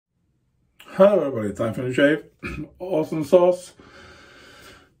Hello everybody, time for the shave. Awesome sauce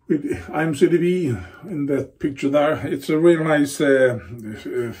with IAMCDB in that picture there. It's a really nice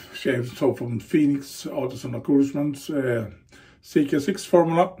shave soap from Phoenix Artisan Accoutrements CK6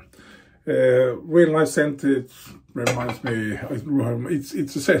 formula. Really nice scent. It reminds me,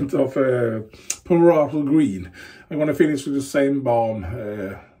 it's a scent of Peregrino green. I'm gonna finish with the same balm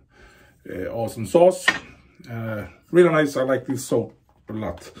awesome sauce. Really nice. I like this soap a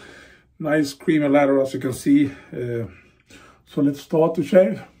lot. Nice creamy lather, as you can see. So let's start the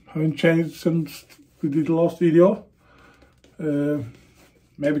shave. Haven't changed since we did the last video.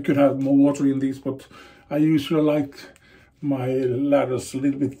 Maybe could have more water in these, but I usually like my lathers a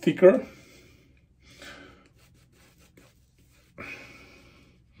little bit thicker.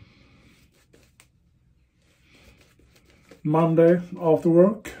 Monday after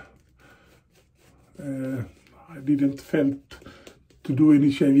work. I didn't felt to do any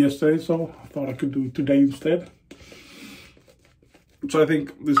shave yesterday, so I thought I could do it today instead. So I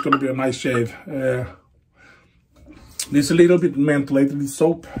think this is going to be a nice shave. This is a little bit mentholated, this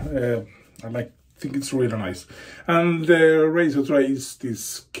soap. I think it's really nice. And the razor tray is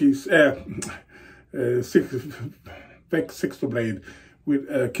this Weck 60 blade with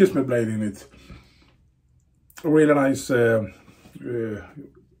a Kismet blade in it. A really nice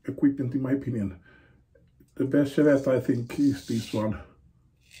equipment in my opinion. The best shavette I think is this one.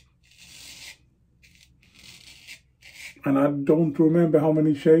 And I don't remember how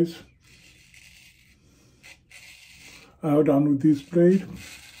many shaves I've done with this blade.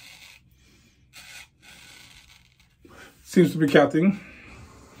 Seems to be cutting.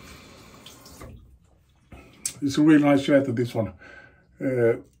 It's a really nice shavette, this one.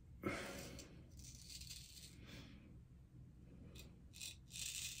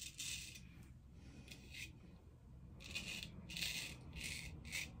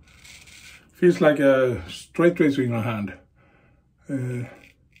 Feels like a straight razor in your hand. The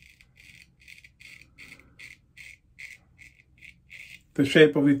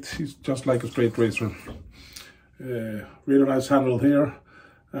shape of it is just like a straight razor. Really nice handle here,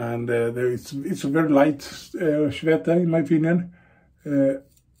 and it's a very light shavette in my opinion,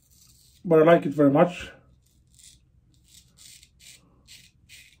 but I like it very much.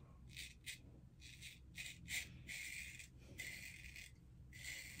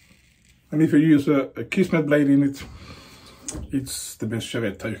 And if you use a Kismet blade in it, it's the best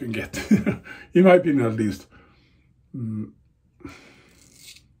shavette you can get, in my opinion at least. And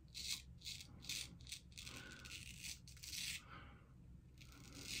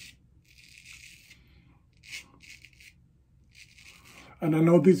I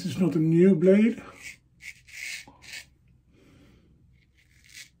know this is not a new blade.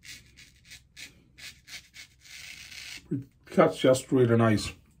 It cuts just really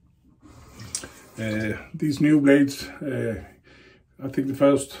nice. These new blades, I think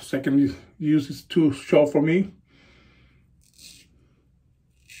the second use is too sharp for me.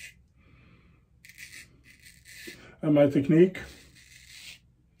 And my technique.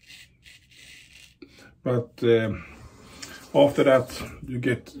 But after that, you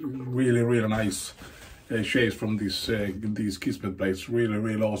get really nice shaves from these Kismet blades.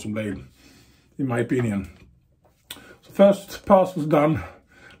 Really awesome blade, in my opinion. So first pass was done.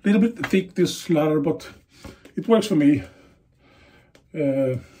 Little bit thick this lather, but it works for me.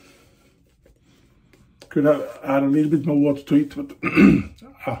 Could have add a little bit more water to it, but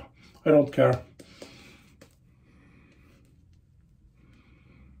I don't care.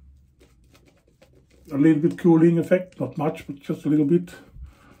 A little bit cooling effect, not much, but just a little bit.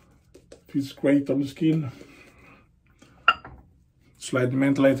 Feels great on the skin. Slightly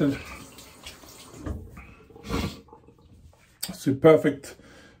mentholated. It's a perfect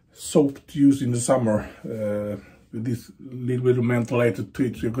soap to use in the summer, with this little bit of mentholated to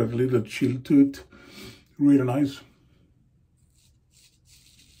it, so you've got a little chill to it. Really nice.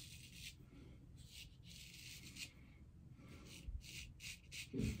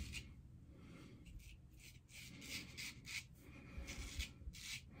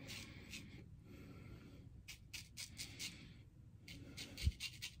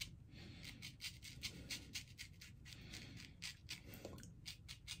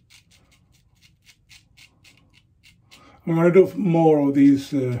 I'm gonna do more of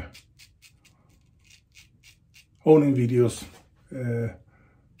these honing videos.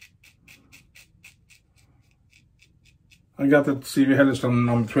 I got that CV Hellestone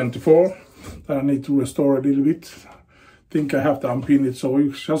number 24 that I need to restore a little bit. Think I have to unpin it, so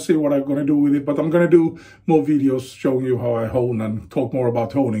we shall see what I'm gonna do with it. But I'm gonna do more videos showing you how I hone and talk more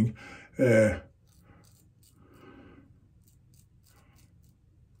about honing.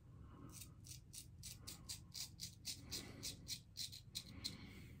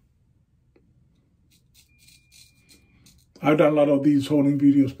 I've done a lot of these honing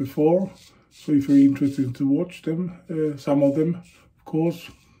videos before, so if you're interested to watch them, some of them, of course.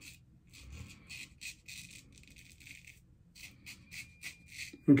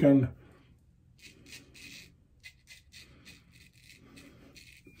 You can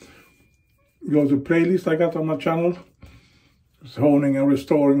go to playlist I got on my channel. It's honing and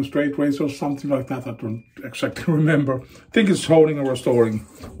restoring straight razors or something like that. I don't exactly remember. I think it's honing or restoring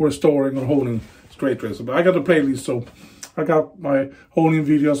or honing straight razor. But I got a playlist, so I got my honing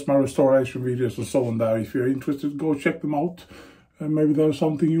videos, my restoration videos, and so on there. If you're interested, go check them out. And maybe there's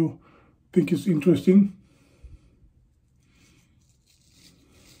something you think is interesting.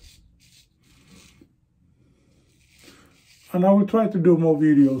 And I will try to do more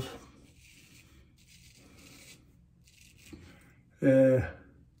videos.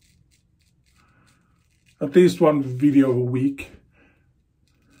 At least one video a week.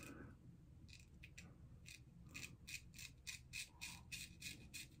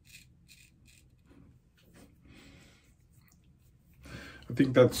 I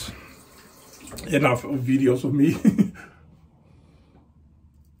think that's enough of videos of me.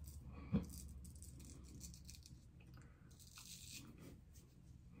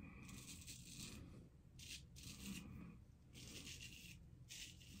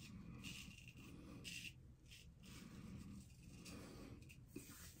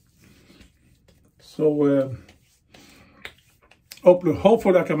 So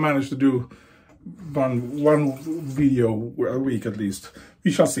hopefully I can manage to do one video a week at least.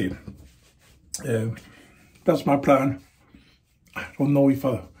 We shall see. That's my plan. I don't know if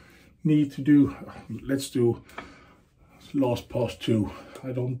I need to do. Let's do last pass 2.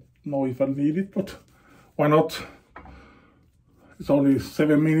 I don't know if I need it, but why not? It's only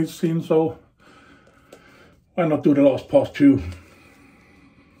 7 minutes in, so why not do the last pass 2?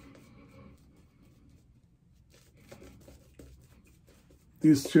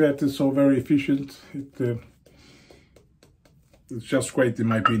 This shavette is so very efficient. It's just great in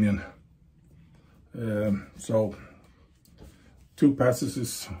my opinion. So 2 passes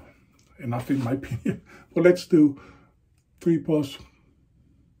is enough in my opinion. But let's do 3 passes.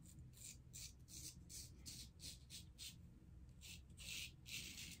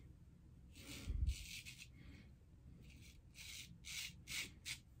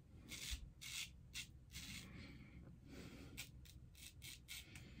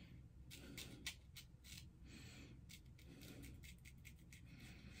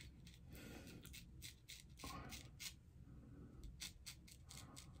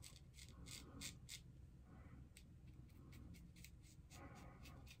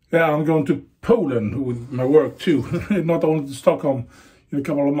 Yeah, I'm going to Poland with my work too, not only to Stockholm in a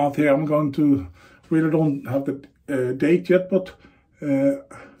couple of months here. I'm going to, really don't have the date yet, but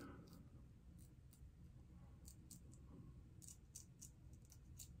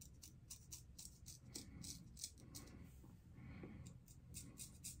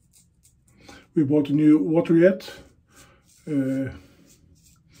we bought a new water jet.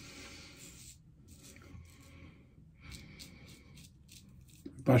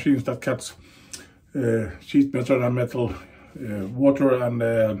 Machines that cuts sheet metal and metal, water and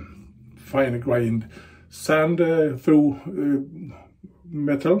fine grained sand through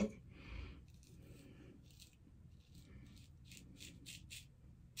metal.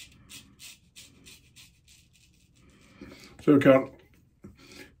 So you can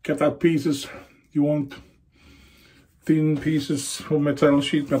cut out pieces you want, thin pieces of metal,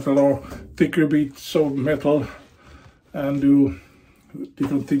 sheet metal, or thicker bits of metal, and do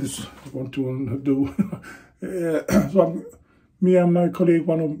different things I want to do. So me and my colleague,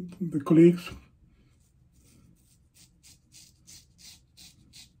 one of the colleagues,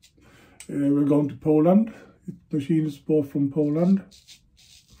 we're going to Poland. The machine is bought from Poland.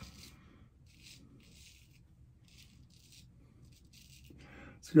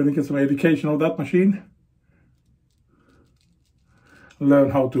 So we're going to get some education of that machine,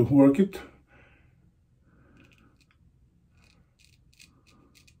 learn how to work it.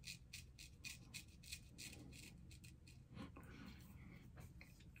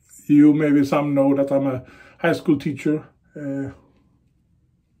 You maybe some know that I'm a high school teacher,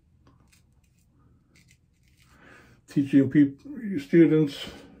 teaching students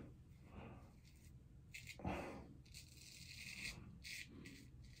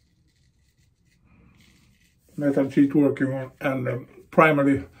metal sheet working and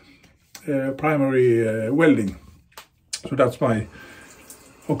primary welding. So that's my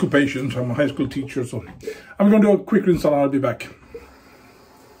occupation. So I'm a high school teacher. So I'm going to do a quick rinse and I'll be back.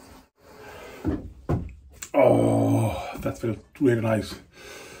 Oh, that felt really nice.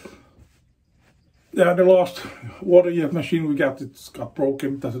 Yeah, the last water jet machine we got, it's got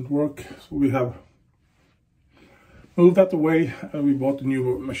broken, it doesn't work. So we have moved that away and we bought a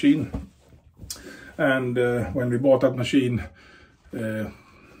new machine. And when we bought that machine, there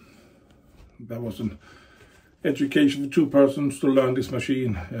was an education for 2 persons to learn this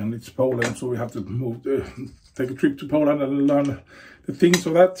machine, and it's Poland, so we have to move, take a trip to Poland and learn the things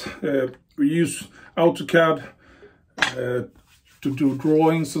of that. We use AutoCAD to do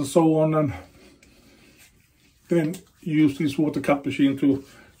drawings and so on, and then use this water cut machine to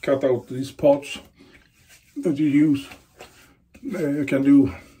cut out these parts that you use. You can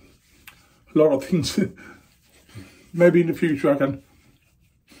do a lot of things. Maybe in the future I can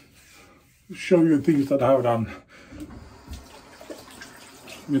show you things that I have done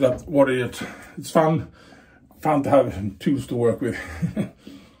with that water jet. It's fun to have tools to work with.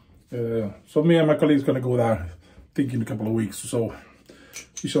 So me and my colleagues gonna go there, I think in a couple of weeks or so.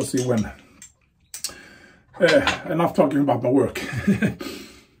 We shall see when. Enough talking about my work.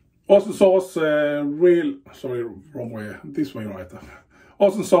 Awesome sauce, sorry, wrong way, this way right.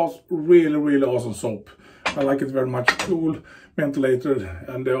 Awesome sauce, really awesome soap. I like it very much, cool, ventilated,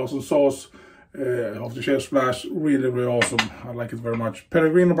 and the awesome sauce of the Shave Splash, really awesome. I like it very much.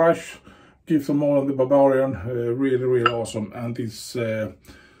 Peregrino brush, give some more on the Barbarian, really awesome. And this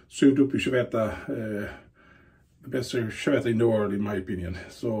Sudoku shavette, the best shavette in the world in my opinion.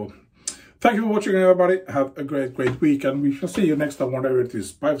 So thank you for watching everybody, have a great week, and we shall see you next time whatever it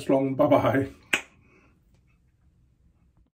is. Bye so long, bye bye.